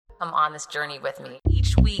Come on this journey with me.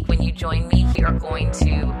 Each week when you join me, we are going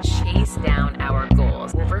to chase down our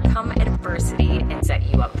goals, overcome adversity, and set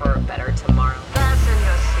you up for a better tomorrow. Fasten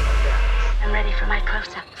your seatbelts. I'm ready for my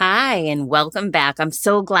close-up. Hi, and welcome back. I'm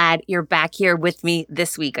so glad you're back here with me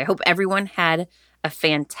this week. I hope everyone had a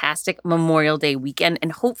fantastic Memorial Day weekend,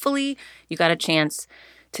 and hopefully you got a chance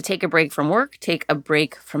to take a break from work, take a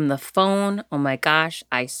break from the phone. Oh my gosh,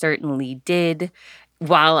 I certainly did.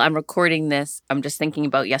 While I'm recording this, I'm just thinking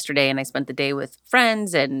about yesterday, and I spent the day with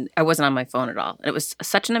friends and I wasn't on my phone at all. And it was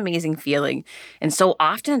such an amazing feeling. And so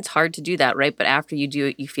often it's hard to do that, right? But after you do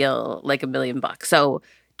it, you feel like $1,000,000. So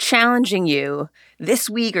challenging you this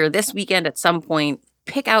week or this weekend at some point,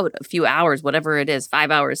 pick out a few hours, whatever it is, 5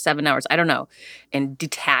 hours, 7 hours, I don't know, and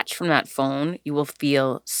detach from that phone. You will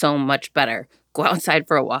feel so much better. Go outside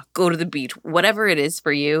for a walk, go to the beach, whatever it is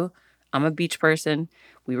for you. I'm a beach person.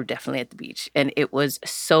 We were definitely at the beach, and it was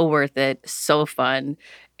so worth it, so fun.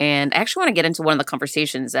 And I actually want to get into one of the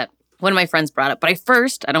conversations that one of my friends brought up. But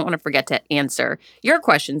I don't want to forget to answer your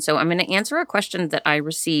question. So I'm going to answer a question that I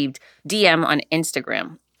received DM on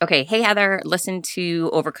Instagram. Okay, hey, Heather, listen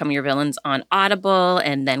to Overcome Your Villains on Audible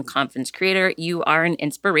and then Confidence Creator. You are an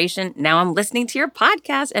inspiration. Now I'm listening to your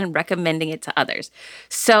podcast and recommending it to others.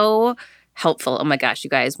 So helpful. Oh my gosh,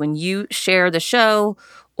 you guys, when you share the show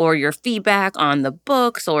or your feedback on the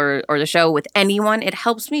books or the show with anyone, it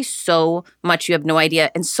helps me so much. You have no idea.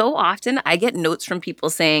 And so often I get notes from people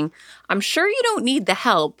saying, I'm sure you don't need the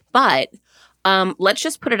help, but let's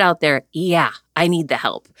just put it out there. Yeah, I need the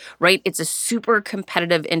help, right? It's a super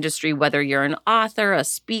competitive industry, whether you're an author, a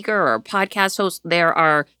speaker, or a podcast host. There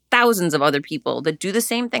are thousands of other people that do the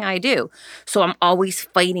same thing I do. So I'm always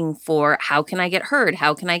fighting for how can I get heard?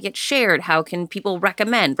 How can I get shared? How can people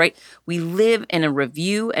recommend, right? We live in a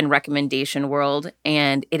review and recommendation world,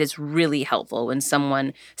 and it is really helpful when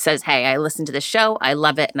someone says, hey, I listened to the show, I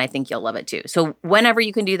love it, and I think you'll love it too. So whenever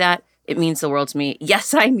you can do that, it means the world to me.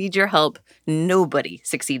 Yes, I need your help. Nobody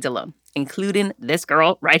succeeds alone, including this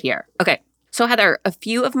girl right here. Okay. So Heather, a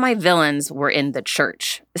few of my villains were in the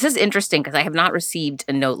church. This is interesting because I have not received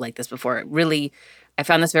a note like this before. I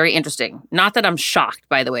found this very interesting. Not that I'm shocked,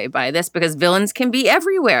 by the way, by this, because villains can be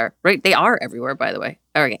everywhere, right? They are everywhere, by the way.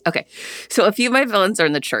 Okay. So a few of my villains are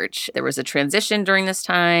in the church. There was a transition during this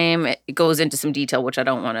time. It goes into some detail, which I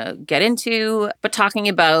don't want to get into, but talking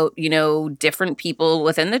about, different people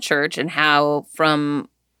within the church and how from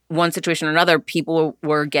one situation or another, people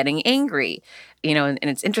were getting angry, and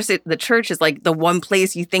it's interesting. The church is like the one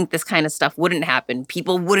place you think this kind of stuff wouldn't happen.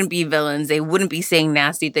 People wouldn't be villains. They wouldn't be saying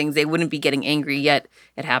nasty things. They wouldn't be getting angry, yet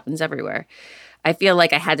it happens everywhere. I feel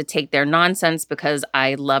like I had to take their nonsense because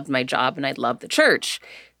I loved my job and I loved the church,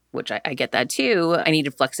 which I get that too. I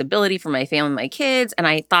needed flexibility for my family and my kids, and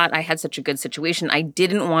I thought I had such a good situation. I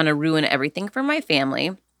didn't want to ruin everything for my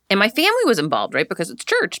family. And my family was involved, right? Because it's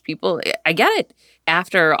church. People, I get it.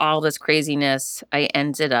 After all this craziness, I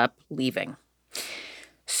ended up leaving.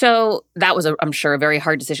 So that was, I'm sure, a very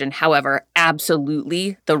hard decision. However,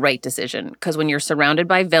 absolutely the right decision. Because when you're surrounded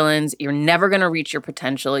by villains, you're never going to reach your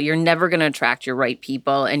potential. You're never going to attract your right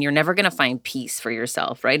people. And you're never going to find peace for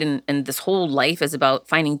yourself, right? And this whole life is about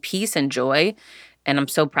finding peace and joy. And I'm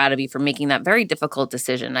so proud of you for making that very difficult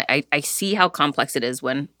decision. I see how complex it is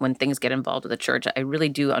when things get involved with the church. I really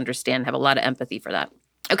do understand, have a lot of empathy for that.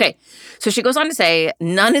 Okay, so she goes on to say,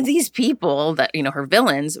 none of these people that, her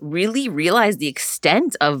villains really realized the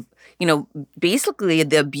extent of, basically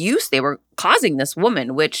the abuse they were causing this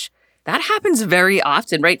woman, which that happens very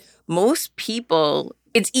often, right? Most people,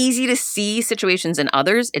 it's easy to see situations in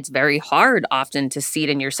others. It's very hard often to see it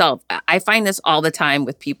in yourself. I find this all the time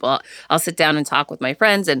with people. I'll sit down and talk with my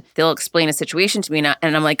friends and they'll explain a situation to me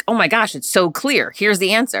and I'm like, oh my gosh, it's so clear. Here's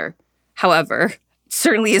the answer. However, it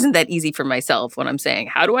certainly isn't that easy for myself when I'm saying,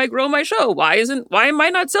 how do I grow my show? Why am I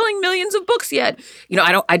not selling millions of books yet?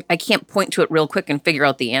 I can't point to it real quick and figure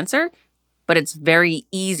out the answer, but it's very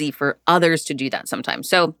easy for others to do that sometimes.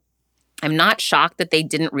 So I'm not shocked that they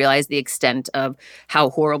didn't realize the extent of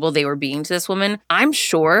how horrible they were being to this woman. I'm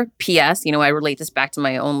sure, P.S., I relate this back to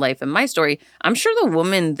my own life and my story. I'm sure the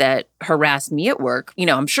woman that harassed me at work,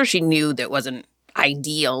 I'm sure she knew that wasn't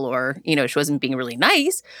ideal or, she wasn't being really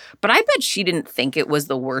nice, but I bet she didn't think it was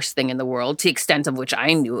the worst thing in the world to the extent of which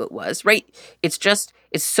I knew it was, right? It's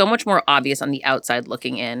so much more obvious on the outside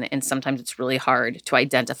looking in, and sometimes it's really hard to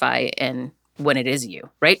identify and when it is you,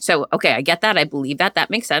 right? So, okay, I get that. I believe that.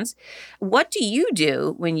 That makes sense. What do you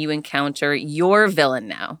do when you encounter your villain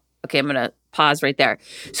now? Okay, I'm going to pause right there.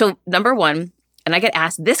 So, number one, and I get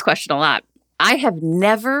asked this question a lot, I have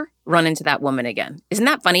never run into that woman again. Isn't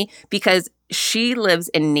that funny? Because she lives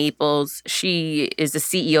in Naples. She is the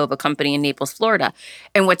CEO of a company in Naples, Florida.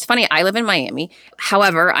 And what's funny, I live in Miami.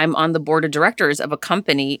 However, I'm on the board of directors of a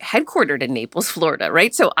company headquartered in Naples, Florida,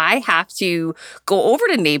 right? So I have to go over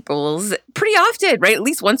to Naples pretty often, right? At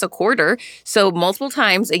least once a quarter. So multiple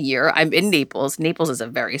times a year, I'm in Naples. Naples is a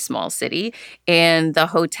very small city. And the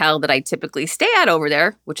hotel that I typically stay at over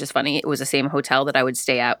there, which is funny, it was the same hotel that I would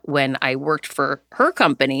stay at when I worked for her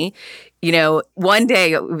company. One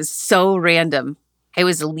day it was so random. I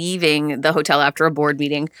was leaving the hotel after a board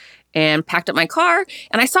meeting and packed up my car.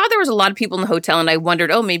 And I saw there was a lot of people in the hotel and I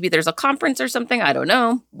wondered, oh, maybe there's a conference or something. I don't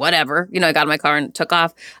know. Whatever. I got in my car and took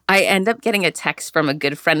off. I end up getting a text from a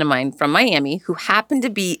good friend of mine from Miami who happened to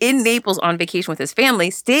be in Naples on vacation with his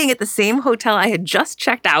family, staying at the same hotel I had just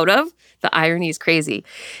checked out of. The irony is crazy.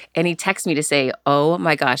 And he texted me to say, oh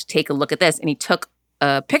my gosh, take a look at this. And he took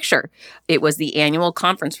a picture. It was the annual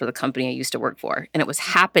conference for the company I used to work for. And it was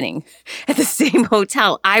happening at the same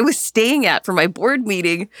hotel I was staying at for my board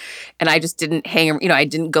meeting. And I just didn't I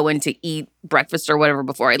didn't go in to eat breakfast or whatever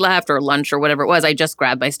before I left or lunch or whatever it was. I just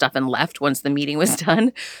grabbed my stuff and left once the meeting was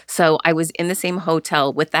done. So I was in the same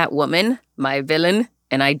hotel with that woman, my villain,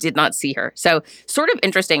 and I did not see her. So sort of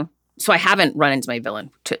interesting. So I haven't run into my villain,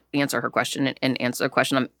 to answer her question and answer the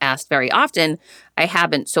question I'm asked very often. I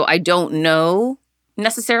haven't. So I don't know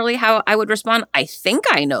necessarily how I would respond. I think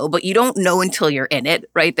I know, but you don't know until you're in it,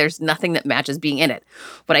 right? There's nothing that matches being in it.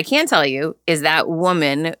 What I can tell you is that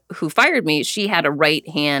woman who fired me, she had a right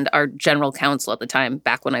hand, our general counsel at the time,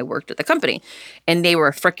 back when I worked at the company. And they were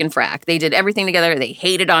a frickin' frack. They did everything together. They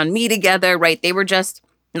hated on me together, right? They were just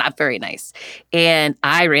not very nice. And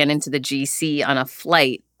I ran into the GC on a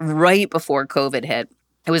flight right before COVID hit.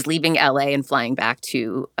 I was leaving LA and flying back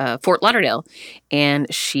to Fort Lauderdale, and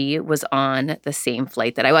she was on the same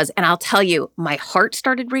flight that I was. And I'll tell you, my heart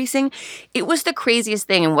started racing. It was the craziest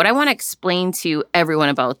thing. And what I want to explain to everyone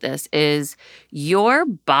about this is your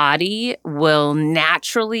body will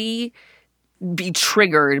naturally be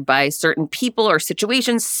triggered by certain people or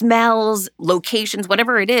situations, smells, locations,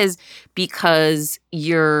 whatever it is, because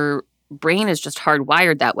your brain is just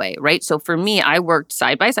hardwired that way, right? So for me, I worked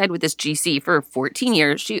side by side with this GC for 14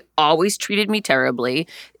 years. She always treated me terribly.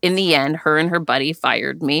 In the end, her and her buddy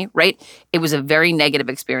fired me, right? It was a very negative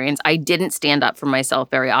experience. I didn't stand up for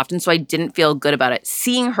myself very often, so I didn't feel good about it.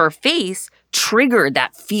 Seeing her face triggered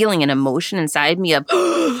that feeling and emotion inside me of,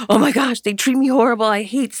 oh my gosh, they treat me horrible. I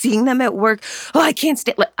hate seeing them at work. Oh, I can't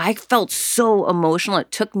stand. I felt so emotional.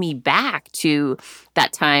 It took me back to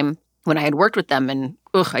that time when I had worked with them and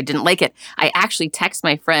I didn't like it. I actually texted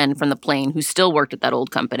my friend from the plane who still worked at that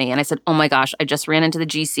old company. And I said, oh my gosh, I just ran into the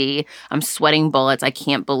GC. I'm sweating bullets. I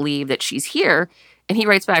can't believe that she's here. And he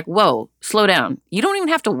writes back, whoa, slow down. You don't even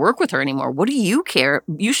have to work with her anymore. What do you care?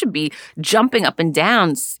 You should be jumping up and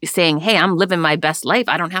down saying, hey, I'm living my best life.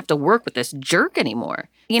 I don't have to work with this jerk anymore.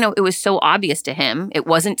 It was so obvious to him. It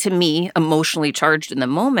wasn't to me, emotionally charged in the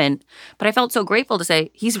moment. But I felt so grateful to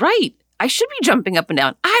say, he's right. I should be jumping up and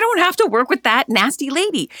down. I don't have to work with that nasty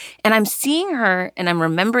lady. And I'm seeing her and I'm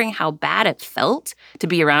remembering how bad it felt to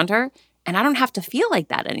be around her. And I don't have to feel like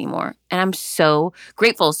that anymore. And I'm so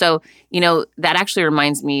grateful. So, that actually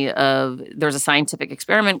reminds me of, there's a scientific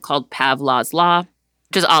experiment called Pavlov's Law,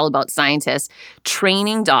 which is all about scientists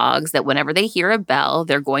training dogs that whenever they hear a bell,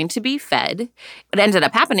 they're going to be fed. What ended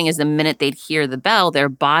up happening is the minute they'd hear the bell, their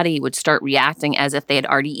body would start reacting as if they had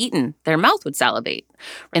already eaten. Their mouth would salivate.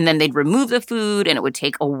 And then they'd remove the food, and it would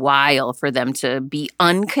take a while for them to be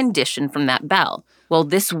unconditioned from that bell. Well,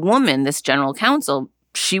 this woman, this general counsel,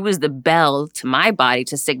 she was the bell to my body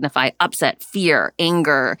to signify upset, fear,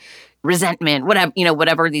 anger, resentment,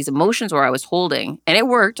 whatever these emotions were I was holding. And it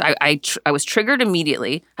worked. I was triggered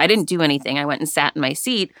immediately. I didn't do anything. I went and sat in my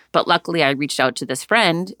seat. But luckily, I reached out to this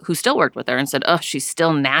friend who still worked with her and said, oh, she's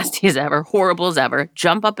still nasty as ever, horrible as ever.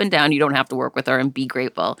 Jump up and down. You don't have to work with her, and be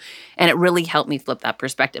grateful. And it really helped me flip that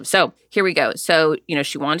perspective. So here we go. So,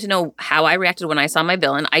 she wanted to know how I reacted when I saw my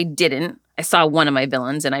villain. I didn't. I saw one of my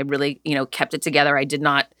villains and I really, kept it together. I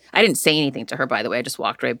didn't say anything to her, by the way. I just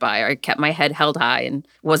walked right by her. I kept my head held high and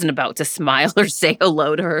wasn't about to smile or say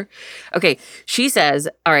hello to her. Okay, she says,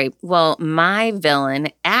 all right, well, my villain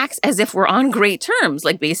acts as if we're on great terms,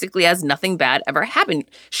 like basically as nothing bad ever happened.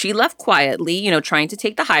 She left quietly, trying to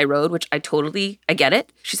take the high road, which I get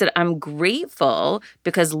it. She said, I'm grateful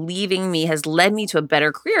because leaving me has led me to a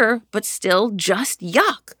better career, but still just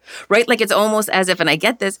yuck, right? Like it's almost as if, and I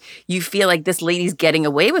get this, you feel like this lady's getting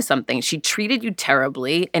away with something. She treated you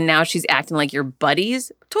terribly, and now she's acting like your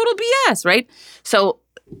buddies. Total BS, right? So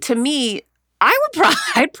to me, I'd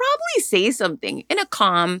probably say something in a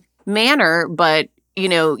calm manner, but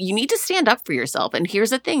you need to stand up for yourself. And here's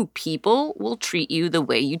the thing, people will treat you the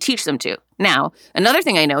way you teach them to. Now, another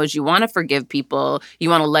thing I know is you want to forgive people, you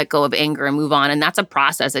want to let go of anger and move on. And that's a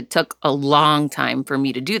process. It took a long time for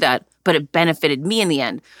me to do that, but it benefited me in the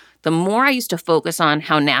end. The more I used to focus on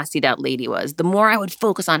how nasty that lady was, the more I would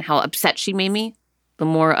focus on how upset she made me, the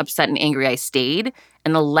more upset and angry I stayed,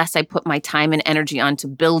 and the less I put my time and energy onto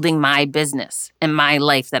building my business and my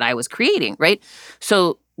life that I was creating, right?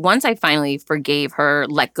 So once I finally forgave her,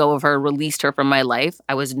 let go of her, released her from my life,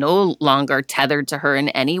 I was no longer tethered to her in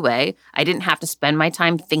any way. I didn't have to spend my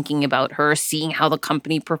time thinking about her, seeing how the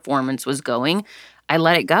company performance was going. I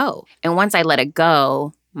let it go. And once I let it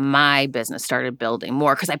go, my business started building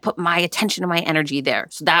more because I put my attention and my energy there.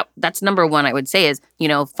 So that's number one I would say is,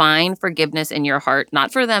 find forgiveness in your heart,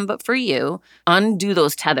 not for them, but for you. Undo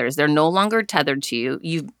those tethers. They're no longer tethered to you.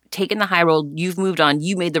 You've taken the high road. You've moved on.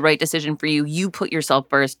 You made the right decision for you. You put yourself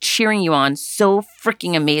first, cheering you on. So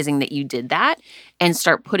freaking amazing that you did that. And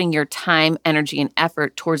start putting your time, energy, and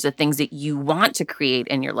effort towards the things that you want to create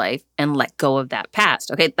in your life and let go of that past.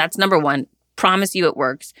 Okay, that's number one. Promise you it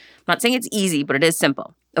works. I'm not saying it's easy, but it is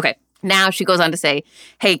simple. Okay. Now she goes on to say,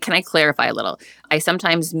 hey, can I clarify a little? I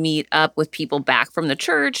sometimes meet up with people back from the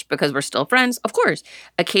church because we're still friends. Of course,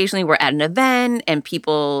 occasionally we're at an event and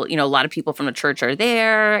people, a lot of people from the church are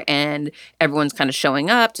there and everyone's kind of showing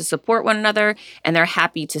up to support one another and they're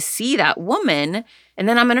happy to see that woman. And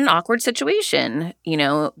then I'm in an awkward situation,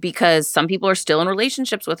 because some people are still in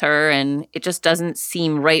relationships with her and it just doesn't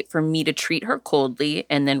seem right for me to treat her coldly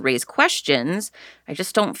and then raise questions. I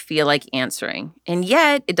just don't feel like answering. And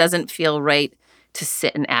yet it doesn't feel right to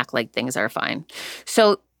sit and act like things are fine.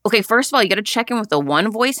 So, okay, first of all, you got to check in with the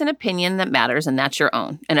one voice and opinion that matters, and that's your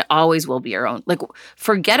own. And it always will be your own. Like,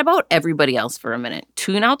 forget about everybody else for a minute.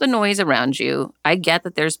 Tune out the noise around you. I get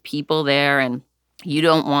that there's people there and you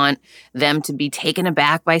don't want them to be taken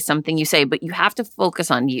aback by something you say, but you have to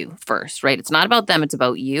focus on you first, right? It's not about them, it's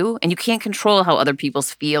about you. And you can't control how other people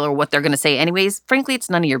feel or what they're going to say anyways. Frankly, it's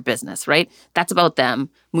none of your business, right? That's about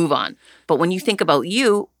them. Move on. But when you think about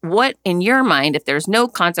you, what in your mind, if there's no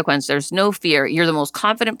consequence, there's no fear, you're the most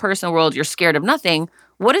confident person in the world, you're scared of nothing,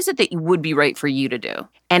 what is it that would be right for you to do?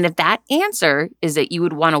 And if that answer is that you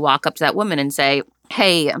would want to walk up to that woman and say,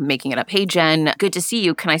 hey, I'm making it up. Hey, Jen, good to see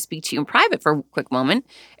you. Can I speak to you in private for a quick moment?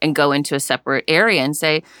 And go into a separate area and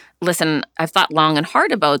say, listen, I've thought long and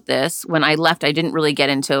hard about this. When I left, I didn't really get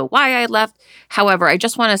into why I left. However, I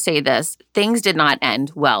just want to say this. Things did not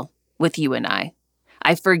end well with you and I.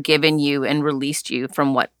 I've forgiven you and released you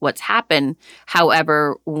from what's happened.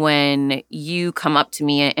 However, when you come up to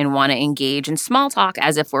me and want to engage in small talk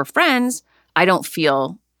as if we're friends, I don't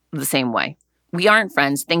feel the same way. We aren't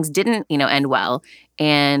friends. Things didn't, end well.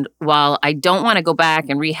 And while I don't want to go back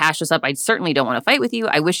and rehash this up, I certainly don't want to fight with you.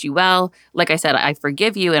 I wish you well. Like I said, I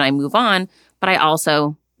forgive you and I move on, but I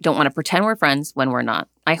also don't want to pretend we're friends when we're not.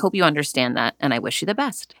 I hope you understand that and I wish you the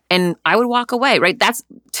best. And I would walk away, right? That's,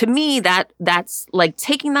 to me, that's like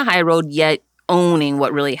taking the high road yet owning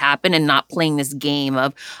what really happened and not playing this game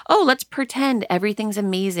of, oh, let's pretend everything's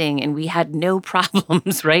amazing and we had no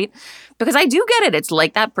problems, right? Because I do get it. It's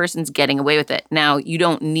like that person's getting away with it. Now, you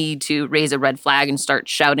don't need to raise a red flag and start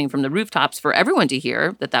shouting from the rooftops for everyone to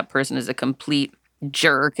hear that that person is a complete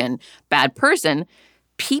jerk and bad person.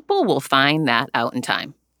 People will find that out in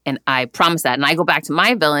time. And I promise that. And I go back to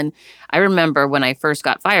my villain. I remember when I first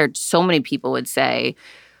got fired, so many people would say,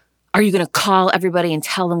 are you going to call everybody and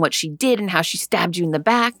tell them what she did and how she stabbed you in the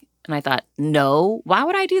back? And I thought, no, why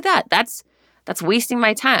would I do that? That's wasting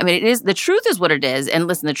my time. I mean, the truth is what it is. And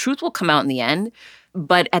listen, the truth will come out in the end.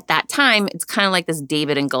 But at that time, it's kind of like this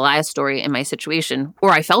David and Goliath story in my situation,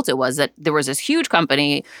 or I felt it was that there was this huge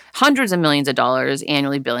company, hundreds of millions of dollars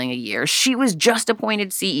annually billing a year. She was just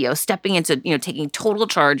appointed CEO, stepping into, taking total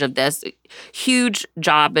charge of this huge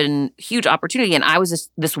job and huge opportunity. And I was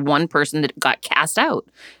this one person that got cast out.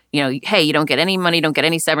 Hey, you don't get any money, don't get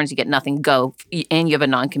any severance, you get nothing, go. And you have a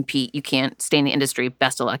non-compete. You can't stay in the industry.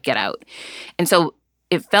 Best of luck, get out. And so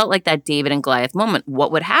it felt like that David and Goliath moment.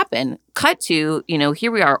 What would happen? Cut to,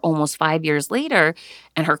 here we are almost 5 years later,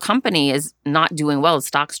 and her company is not doing well. The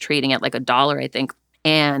stock's trading at like $1, I think.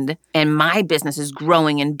 And my business is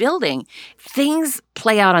growing and building. Things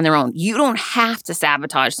play out on their own. You don't have to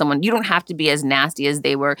sabotage someone. You don't have to be as nasty as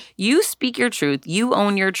they were. You speak your truth. You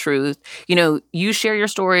own your truth. You share your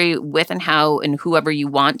story with and how and whoever you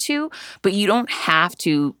want to, but you don't have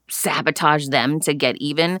to sabotage them to get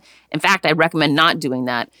even. In fact, I recommend not doing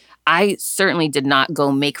that. I certainly did not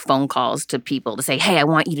go make phone calls to people to say, hey, I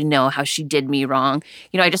want you to know how she did me wrong.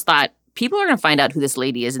 I just thought, people are going to find out who this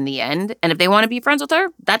lady is in the end. And if they want to be friends with her,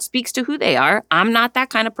 that speaks to who they are. I'm not that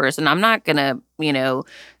kind of person. I'm not going to,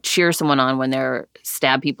 cheer someone on when they're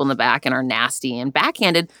stab people in the back and are nasty and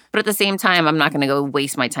backhanded. But at the same time, I'm not going to go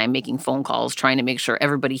waste my time making phone calls trying to make sure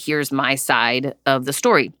everybody hears my side of the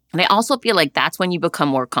story. And I also feel like that's when you become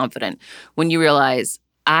more confident, when you realize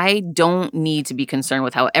I don't need to be concerned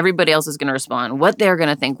with how everybody else is going to respond, what they're going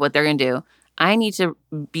to think, what they're going to do. I need to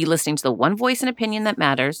be listening to the one voice and opinion that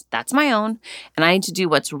matters. That's my own. And I need to do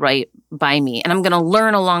what's right by me. And I'm going to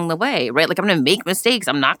learn along the way, right? Like I'm going to make mistakes.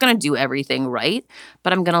 I'm not going to do everything right,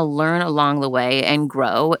 but I'm going to learn along the way and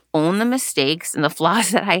grow, own the mistakes and the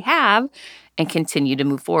flaws that I have, and continue to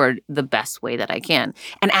move forward the best way that I can.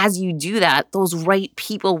 And as you do that, those right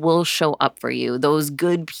people will show up for you. Those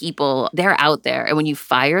good people, they're out there. And when you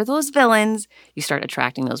fire those villains, you start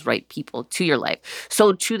attracting those right people to your life.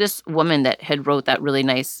 So to this woman that had wrote that really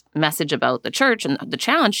nice message about the church and the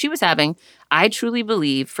challenge she was having, I truly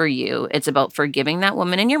believe for you, it's about forgiving that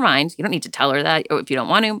woman in your mind. You don't need to tell her that, or if you don't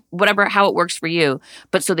want to, whatever, how it works for you,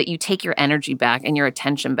 but so that you take your energy back and your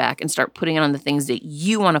attention back and start putting it on the things that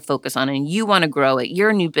you want to focus on and you want to grow at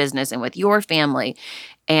your new business and with your family.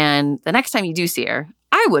 And the next time you do see her,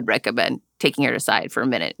 I would recommend taking her aside for a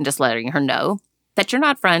minute and just letting her know that you're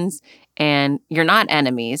not friends and you're not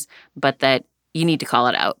enemies, but that you need to call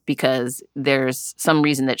it out because there's some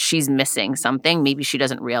reason that she's missing something. Maybe she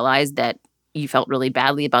doesn't realize that you felt really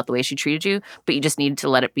badly about the way she treated you, but you just needed to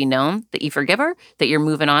let it be known that you forgive her, that you're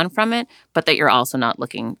moving on from it, but that you're also not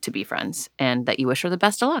looking to be friends and that you wish her the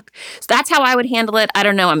best of luck. So that's how I would handle it. I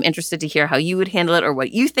don't know. I'm interested to hear how you would handle it or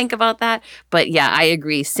what you think about that. But yeah, I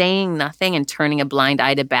agree. Saying nothing and turning a blind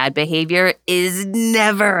eye to bad behavior is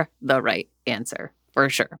never the right answer, for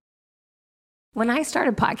sure. When I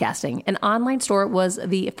started podcasting, an online store was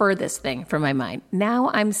the furthest thing from my mind. Now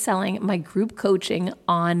I'm selling my group coaching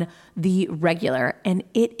on the regular, and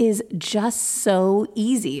it is just so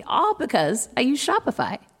easy, all because I use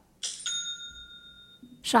Shopify.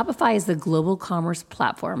 Shopify is the global commerce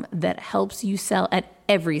platform that helps you sell at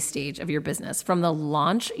every stage of your business, from the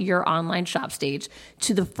launch your online shop stage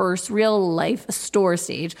to the first real life store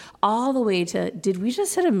stage, all the way to did we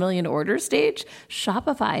just hit 1 million orders stage?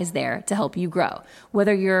 Shopify is there to help you grow.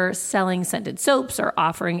 Whether you're selling scented soaps or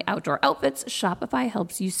offering outdoor outfits, Shopify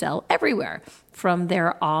helps you sell everywhere. From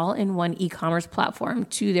their all-in-one e-commerce platform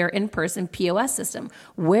to their in-person POS system,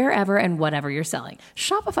 wherever and whatever you're selling,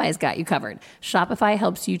 Shopify's got you covered. Shopify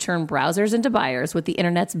helps you turn browsers into buyers with the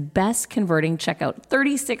internet's best converting checkout,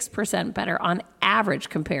 36% better on average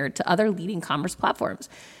compared to other leading commerce platforms,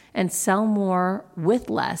 and sell more with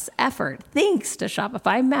less effort thanks to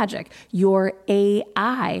Shopify Magic, your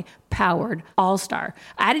AI-powered all-star.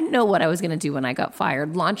 I didn't know what I was going to do when I got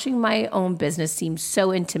fired. Launching my own business seemed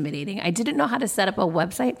so intimidating. I didn't know how to set up a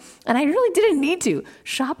website, and I really didn't need to.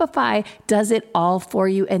 Shopify does it all for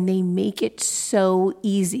you, and they make it so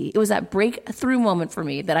easy. It was that breakthrough moment for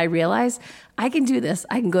me that I realized I can do this.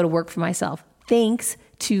 I can go to work for myself thanks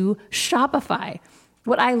to Shopify.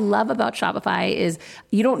 What I love about Shopify is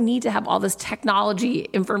you don't need to have all this technology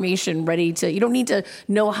information you don't need to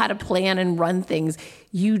know how to plan and run things.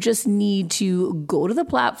 You just need to go to the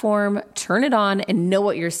platform, turn it on, and know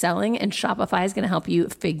what you're selling, and Shopify is going to help you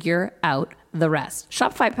figure out the rest.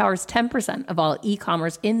 Shopify powers 10% of all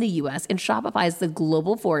e-commerce in the US, and Shopify is the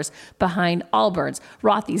global force behind Allbirds,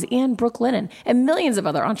 Rothy's, and Brooklinen, and millions of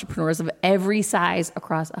other entrepreneurs of every size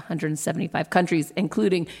across 175 countries,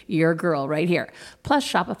 including your girl right here. Plus,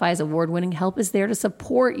 Shopify's award-winning help is there to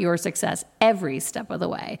support your success every step of the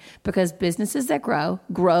way, because businesses that grow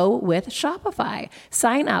with Shopify.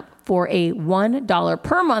 Sign up for a $1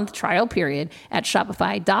 per month trial period at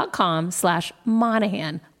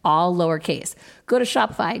shopify.com/Monahan, all lowercase. Go to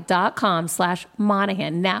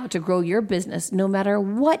shopify.com/Monahan now to grow your business no matter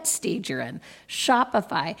what stage you're in.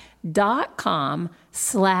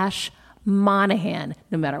 Shopify.com/Monahan.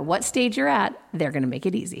 No matter what stage you're at, they're going to make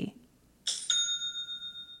it easy.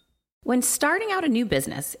 When starting out a new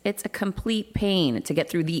business, it's a complete pain to get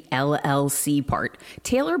through the LLC part.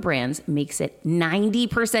 Taylor Brands makes it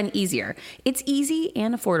 90% easier. It's easy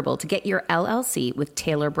and affordable to get your LLC with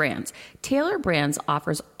Taylor Brands. Taylor Brands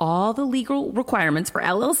offers all the legal requirements for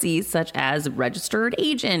LLCs, such as registered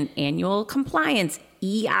agent, annual compliance,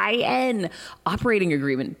 EIN, operating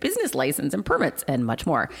agreement, business license, and permits, and much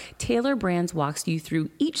more. Taylor Brands walks you through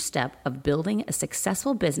each step of building a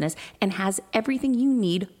successful business and has everything you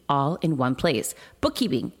need all in one place.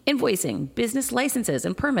 Bookkeeping, invoicing, business licenses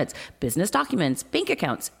and permits, business documents, bank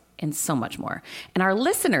accounts, and so much more. And our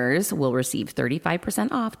listeners will receive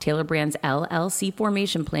 35% off Tailor Brands LLC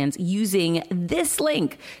formation plans using this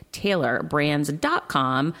link,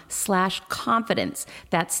 tailorbrands.com/confidence.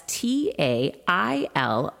 That's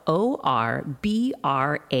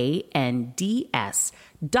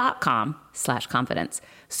TAILORBRANDS.com/confidence.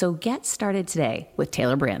 So get started today with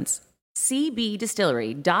Tailor Brands.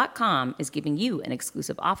 CBDistillery.com is giving you an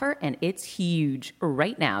exclusive offer, and it's huge.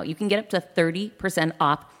 Right now, you can get up to 30%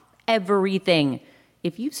 off everything.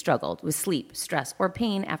 If you've struggled with sleep, stress, or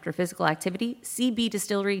pain after physical activity,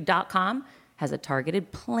 CBDistillery.com has a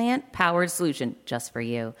targeted plant-powered solution just for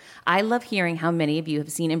you. I love hearing how many of you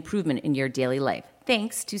have seen improvement in your daily life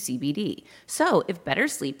thanks to CBD. So if better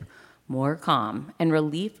sleep, more calm, and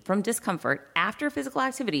relief from discomfort after physical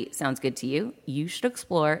activity sounds good to you, you should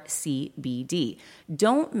explore CBD.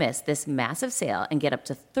 Don't miss this massive sale and get up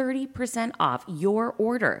to 30% off your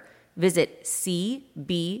order. Visit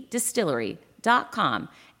cbdistillery.com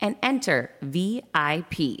and enter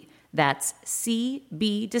VIP. That's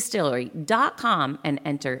cbdistillery.com and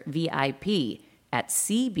enter VIP at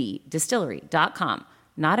cbdistillery.com.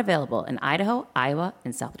 Not available in Idaho, Iowa,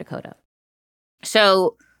 and South Dakota.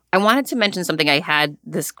 So I wanted to mention something. I had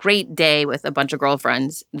this great day with a bunch of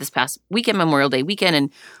girlfriends this past weekend, Memorial Day weekend,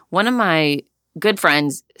 and one of my good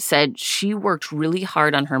friends said she worked really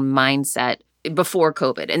hard on her mindset before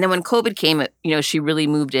COVID. And then when COVID came, she really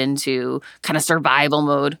moved into kind of survival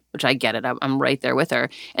mode, which I get it. I'm right there with her.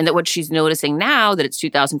 And that what she's noticing now that it's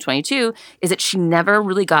 2022 is that she never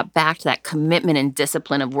really got back to that commitment and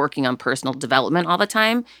discipline of working on personal development all the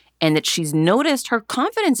time. And that she's noticed her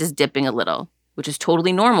confidence is dipping a little, which is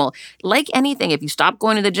totally normal. Like anything, if you stop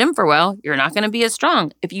going to the gym for a while, you're not going to be as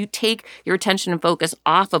strong. If you take your attention and focus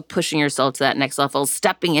off of pushing yourself to that next level,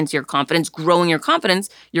 stepping into your confidence, growing your confidence,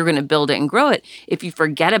 you're going to build it and grow it. If you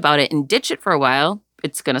forget about it and ditch it for a while,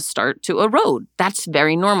 it's going to start to erode. That's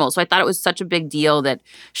very normal. So I thought it was such a big deal that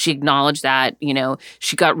she acknowledged that,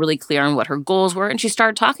 she got really clear on what her goals were. And she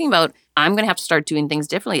started talking about, I'm going to have to start doing things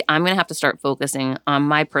differently. I'm going to have to start focusing on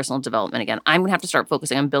my personal development again. I'm going to have to start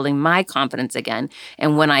focusing on building my confidence again.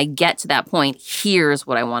 And when I get to that point, here's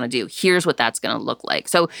what I want to do. Here's what that's going to look like.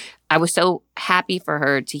 So I was so happy for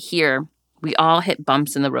her to hear we all hit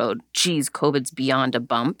bumps in the road. Geez, COVID's beyond a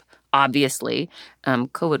bump. Obviously,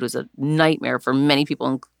 COVID was a nightmare for many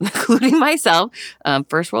people, including myself,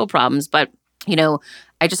 first world problems. But,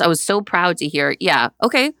 I was so proud to hear,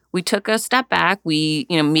 okay, we took a step back. We,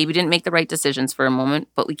 maybe didn't make the right decisions for a moment,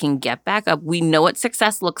 but we can get back up. We know what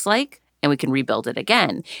success looks like, and we can rebuild it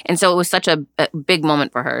again. And so it was such a big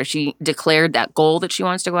moment for her. She declared that goal that she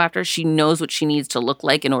wants to go after. She knows what she needs to look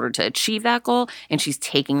like in order to achieve that goal. And she's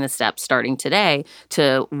taking the steps starting today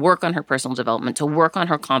to work on her personal development, to work on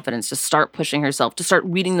her confidence, to start pushing herself, to start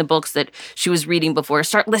reading the books that she was reading before,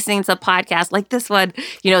 start listening to podcasts like this one,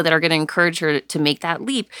 that are going to encourage her to make that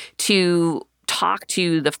leap, to talk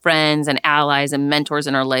to the friends and allies and mentors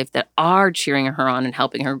in her life that are cheering her on and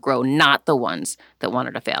helping her grow, not the ones that want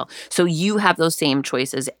her to fail. So you have those same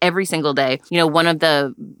choices every single day. One of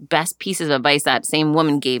the best pieces of advice that same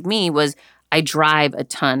woman gave me was, I drive a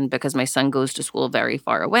ton because my son goes to school very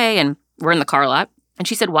far away and we're in the car a lot. And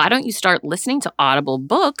she said, why don't you start listening to Audible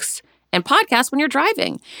books and podcasts when you're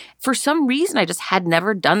driving? For some reason, I just had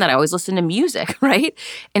never done that. I always listen to music, right?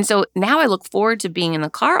 And so now I look forward to being in the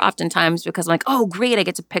car oftentimes because I'm like, oh, great, I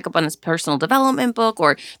get to pick up on this personal development book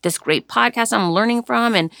or this great podcast I'm learning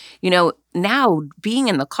from. And, now being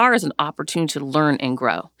in the car is an opportunity to learn and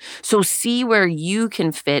grow. So see where you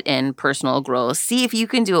can fit in personal growth. See if you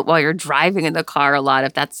can do it while you're driving in the car a lot,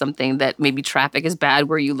 if that's something that maybe traffic is bad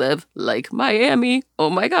where you live, like Miami. Oh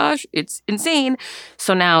my gosh, it's insane.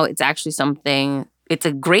 So now it's actually something, it's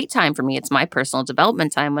a great time for me. It's my personal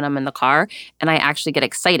development time when I'm in the car and I actually get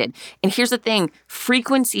excited. And here's the thing,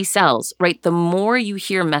 frequency sells, right? The more you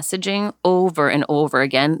hear messaging over and over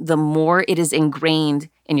again, the more it is ingrained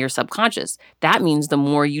in your subconscious. That means the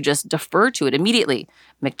more you just defer to it immediately.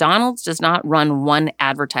 McDonald's does not run one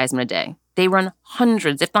advertisement a day. They run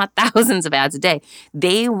hundreds, if not thousands of ads a day.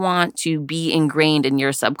 They want to be ingrained in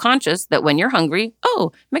your subconscious that when you're hungry,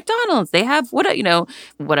 oh, McDonald's, they have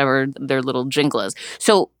whatever their little jingle is.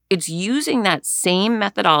 So it's using that same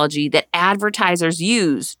methodology that advertisers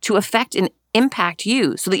use to affect and impact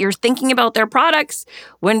you so that you're thinking about their products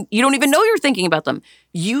when you don't even know you're thinking about them.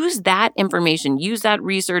 Use that information, use that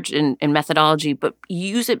research and methodology, but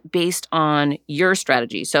use it based on your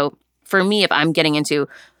strategy. So for me, if I'm getting into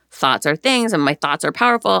thoughts are things and my thoughts are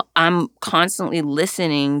powerful, I'm constantly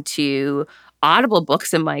listening to Audible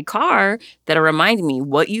books in my car that are reminding me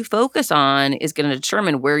what you focus on is going to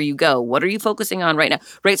determine where you go. What are you focusing on right now?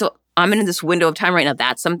 Right. So I'm in this window of time right now.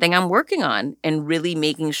 That's something I'm working on and really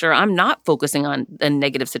making sure I'm not focusing on a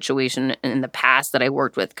negative situation in the past that I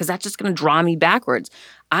worked with, because that's just going to draw me backwards.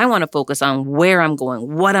 I want to focus on where I'm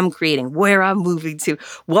going, what I'm creating, where I'm moving to,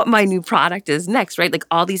 what my new product is next, right? Like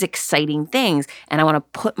all these exciting things. And I want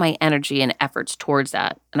to put my energy and efforts towards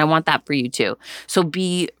that. And I want that for you too. So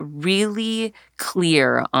be really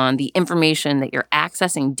clear on the information that you're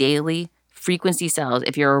accessing daily. Frequency sells.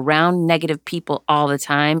 If you're around negative people all the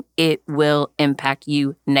time, it will impact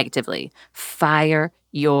you negatively. Fire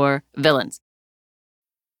your villains.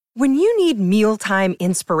 When you need mealtime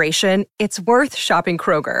inspiration, it's worth shopping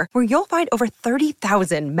Kroger, where you'll find over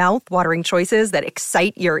 30,000 mouth-watering choices that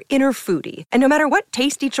excite your inner foodie. And no matter what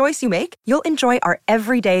tasty choice you make, you'll enjoy our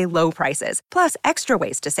everyday low prices, plus extra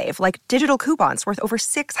ways to save, like digital coupons worth over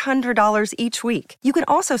 $600 each week. You can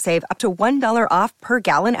also save up to $1 off per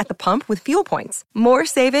gallon at the pump with fuel points. More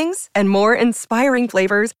savings and more inspiring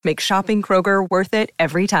flavors make shopping Kroger worth it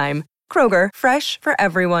every time. Kroger, fresh for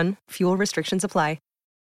everyone. Fuel restrictions apply.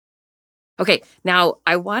 Okay, now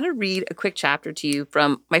I want to read a quick chapter to you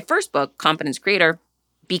from my first book, Confidence Creator,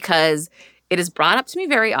 because it is brought up to me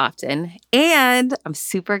very often, and I'm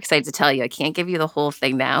super excited to tell you. I can't give you the whole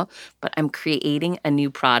thing now, but I'm creating a new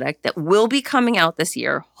product that will be coming out this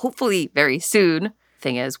year, hopefully very soon.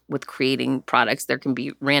 Thing is, with creating products, there can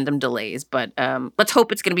be random delays, but let's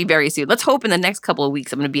hope it's going to be very soon. Let's hope in the next couple of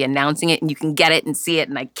weeks I'm going to be announcing it and you can get it and see it,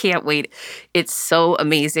 and I can't wait. It's so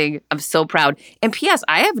amazing. I'm so proud. And P.S.,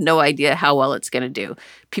 I have no idea how well it's going to do.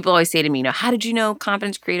 People always say to me, how did you know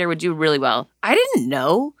Confidence Creator would do really well? I didn't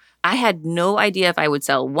know. I had no idea if I would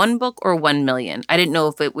sell 1 book or 1 million. I didn't know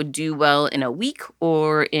if it would do well in a week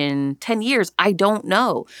or in 10 years. I don't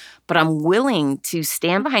know. But I'm willing to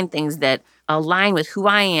stand behind things that align with who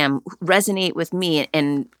I am, resonate with me,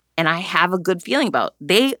 and I have a good feeling about.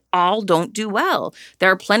 They all don't do well.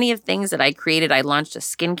 There are plenty of things that I created. I launched a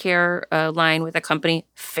skincare line with a company,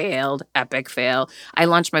 failed, epic fail. I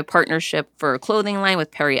launched my partnership for a clothing line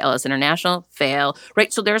with Perry Ellis International, fail,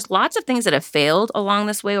 right? So there's lots of things that have failed along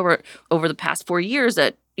this way over the past 4 years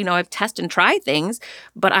that, I've tested and tried things,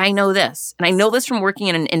 but I know this. And I know this from working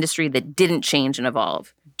in an industry that didn't change and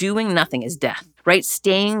evolve. Doing nothing is death, right?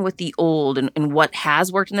 Staying with the old and what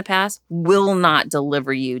has worked in the past will not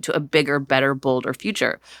deliver you to a bigger, better, bolder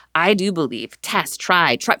future. I do believe, test,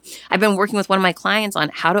 try. I've been working with one of my clients on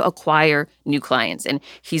how to acquire new clients, and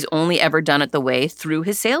he's only ever done it the way through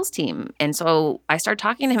his sales team. And so I started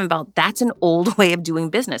talking to him about that's an old way of doing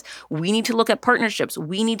business. We need to look at partnerships.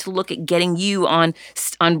 We need to look at getting you on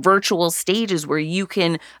virtual stages where you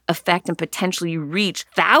can affect and potentially reach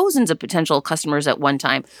thousands of potential customers at one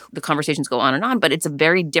time. The conversations go on and on, but it's a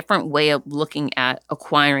very different way of looking at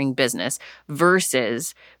acquiring business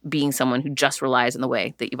versus being someone who just relies on the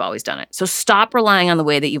way that you've always done it. So stop relying on the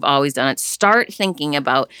way that you've always done it. Start thinking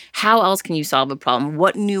about how else can you solve a problem?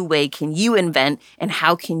 What new way can you invent? And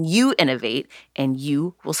how can you innovate? And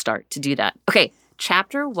you will start to do that. Okay,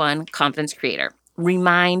 Chapter 1, Confidence Creator.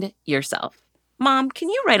 Remind yourself. Mom, can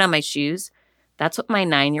you write on my shoes? That's what my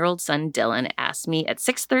 9-year-old son Dylan asked me at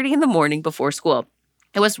 6:30 in the morning before school.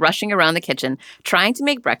 I was rushing around the kitchen, trying to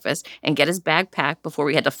make breakfast and get his bag packed before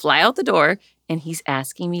we had to fly out the door, and he's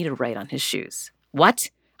asking me to write on his shoes. What?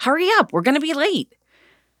 Hurry up, we're going to be late.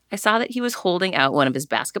 I saw that he was holding out one of his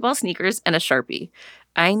basketball sneakers and a Sharpie.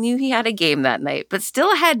 I knew he had a game that night, but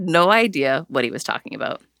still had no idea what he was talking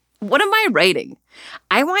about. What am I writing?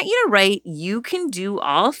 I want you to write, "You can do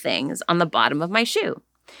all things," on the bottom of my shoe.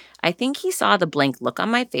 I think he saw the blank look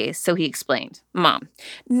on my face, so he explained, Mom,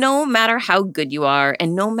 no matter how good you are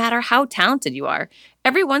and no matter how talented you are,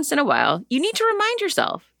 every once in a while, you need to remind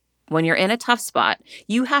yourself, when you're in a tough spot,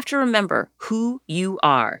 you have to remember who you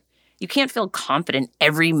are. You can't feel confident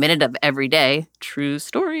every minute of every day. True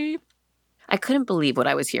story. I couldn't believe what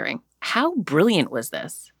I was hearing. How brilliant was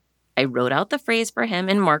this? I wrote out the phrase for him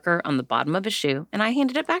in marker on the bottom of his shoe, and I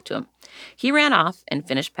handed it back to him. He ran off and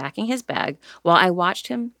finished packing his bag while I watched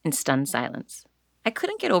him in stunned silence. I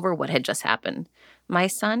couldn't get over what had just happened. My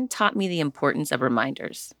son taught me the importance of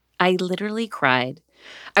reminders. I literally cried.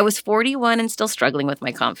 I was 41 and still struggling with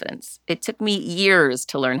my confidence. It took me years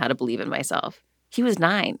to learn how to believe in myself. He was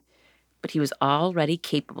 9, but he was already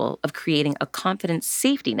capable of creating a confidence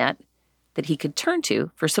safety net that he could turn to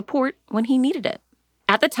for support when he needed it.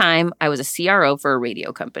 At the time, I was a CRO for a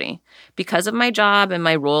radio company. Because of my job and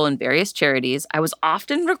my role in various charities, I was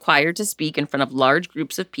often required to speak in front of large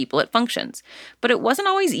groups of people at functions. But it wasn't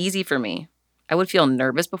always easy for me. I would feel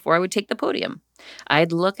nervous before I would take the podium.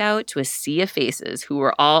 I'd look out to a sea of faces who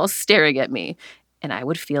were all staring at me, and I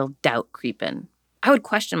would feel doubt creep in. I would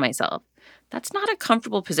question myself. That's not a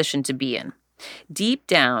comfortable position to be in. Deep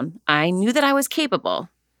down, I knew that I was capable,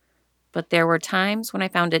 but there were times when I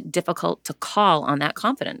found it difficult to call on that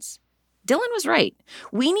confidence. Dylan was right.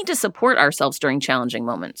 We need to support ourselves during challenging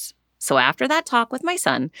moments. So after that talk with my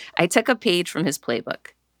son, I took a page from his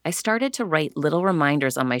playbook. I started to write little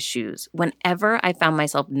reminders on my shoes whenever I found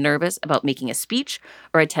myself nervous about making a speech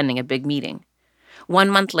or attending a big meeting. 1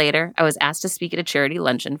 month later, I was asked to speak at a charity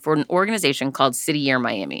luncheon for an organization called City Year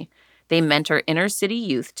Miami. They mentor inner city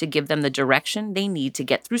youth to give them the direction they need to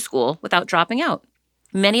get through school without dropping out.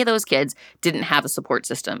 Many of those kids didn't have a support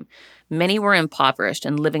system. Many were impoverished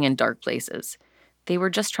and living in dark places. They were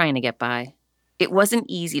just trying to get by. It wasn't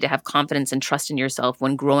easy to have confidence and trust in yourself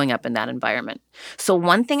when growing up in that environment. So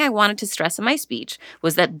one thing I wanted to stress in my speech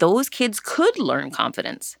was that those kids could learn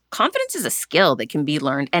confidence. Confidence is a skill that can be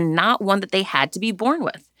learned and not one that they had to be born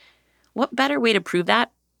with. What better way to prove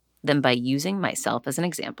that than by using myself as an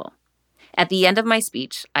example? At the end of my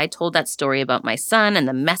speech, I told that story about my son and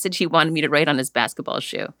the message he wanted me to write on his basketball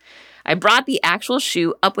shoe. I brought the actual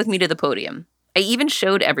shoe up with me to the podium. I even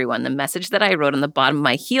showed everyone the message that I wrote on the bottom of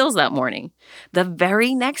my heels that morning. The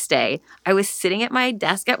very next day, I was sitting at my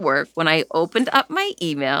desk at work when I opened up my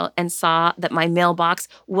email and saw that my mailbox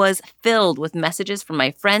was filled with messages from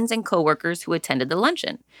my friends and coworkers who attended the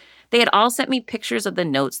luncheon. They had all sent me pictures of the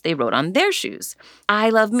notes they wrote on their shoes. I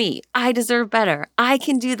love me. I deserve better. I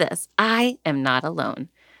can do this. I am not alone.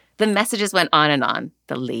 The messages went on and on.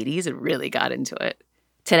 The ladies really got into it.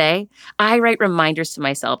 Today, I write reminders to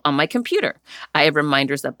myself on my computer. I have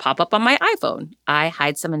reminders that pop up on my iPhone. I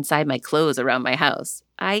hide some inside my clothes around my house.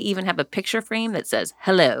 I even have a picture frame that says,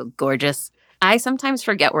 "Hello, gorgeous." I sometimes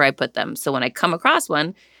forget where I put them, so when I come across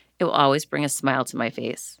one, it will always bring a smile to my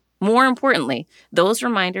face. More importantly, those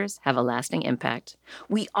reminders have a lasting impact.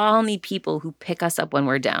 We all need people who pick us up when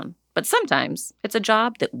we're down, but sometimes it's a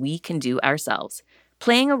job that we can do ourselves.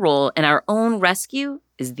 Playing a role in our own rescue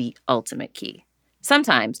is the ultimate key.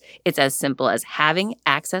 Sometimes it's as simple as having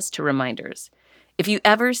access to reminders. If you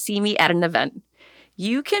ever see me at an event,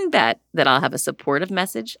 you can bet that I'll have a supportive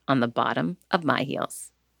message on the bottom of my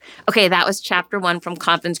heels. Okay, that was chapter 1 from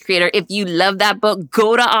Confidence Creator. If you love that book,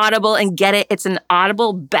 go to Audible and get it. It's an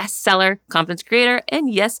Audible bestseller, Confidence Creator.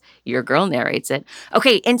 And yes, your girl narrates it.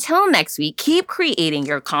 Okay, until next week, keep creating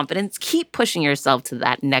your confidence, keep pushing yourself to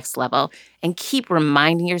that next level, and keep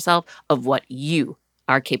reminding yourself of what you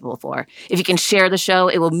are capable for. If you can share the show,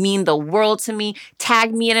 it will mean the world to me.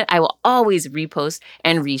 Tag me in it. I will always repost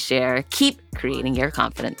and reshare. Keep creating your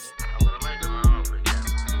confidence.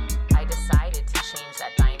 I decided to change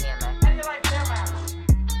that dynamic.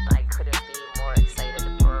 I couldn't be more excited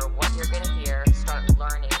for what you're going to hear, start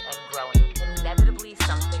learning and growing. Inevitably,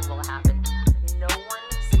 something will happen. No one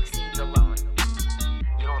succeeds alone.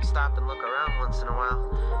 You don't stop and look around once in a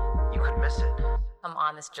while, you could miss it. Come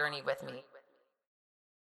on this journey with me.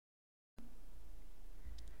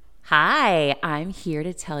 Hi, I'm here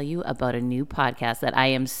to tell you about a new podcast that I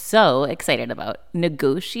am so excited about,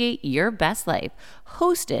 Negotiate Your Best Life,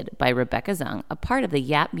 hosted by Rebecca Zung, a part of the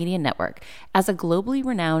Yap Media Network. As a globally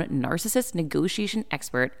renowned narcissist negotiation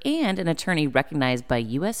expert and an attorney recognized by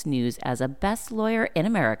U.S. News as a best lawyer in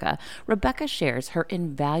America, Rebecca shares her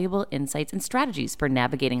invaluable insights and strategies for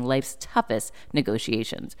navigating life's toughest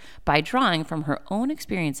negotiations. By drawing from her own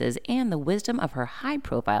experiences and the wisdom of her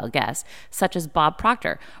high-profile guests, such as Bob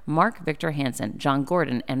Proctor, Mark Victor Hansen, John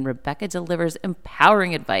Gordon, and Rebecca delivers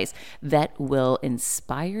empowering advice that will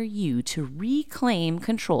inspire you to reclaim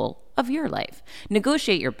control of your life.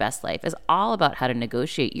 Negotiate Your Best Life is all about how to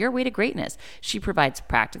negotiate your way to greatness. She provides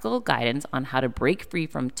practical guidance on how to break free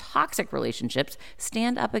from toxic relationships,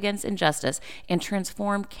 stand up against injustice, and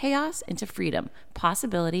transform chaos into freedom,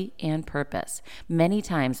 possibility, and purpose. Many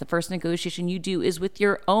times, the first negotiation you do is with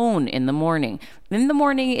your own in the morning. In the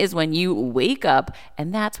morning is when you wake up,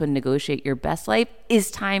 and that's when Negotiate Your Best Life is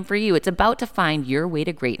time for you. It's about to find your way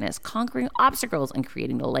to greatness, conquering obstacles and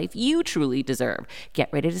creating the life you truly deserve.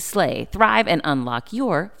 Get ready to slay, thrive, and unlock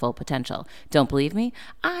your full potential. Don't believe me?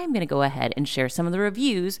 I'm going to go ahead and share some of the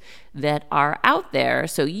reviews that are out there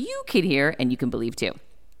so you can hear and you can believe too.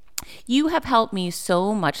 You have helped me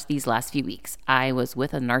so much these last few weeks. I was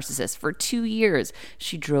with a narcissist for 2 years.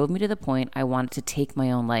 She drove me to the point I wanted to take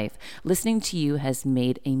my own life. Listening to you has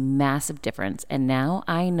made a massive difference, and now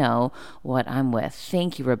I know what I'm with.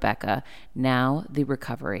 Thank you, Rebecca. Now the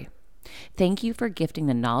recovery. Thank you for gifting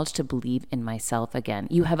the knowledge to believe in myself again.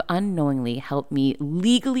 You have unknowingly helped me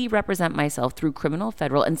legally represent myself through criminal,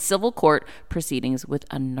 federal, and civil court proceedings with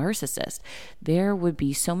a narcissist. There would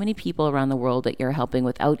be so many people around the world that you're helping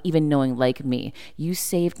without even knowing, like me. You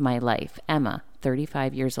saved my life. Emma,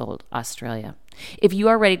 35 years old, Australia. If you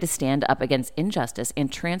are ready to stand up against injustice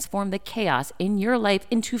and transform the chaos in your life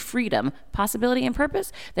into freedom, possibility, and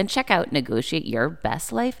purpose, then check out Negotiate Your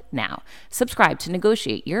Best Life now. Subscribe to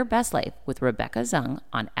Negotiate Your Best Life with Rebecca Zung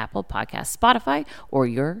on Apple Podcasts, Spotify, or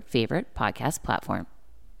your favorite podcast platform.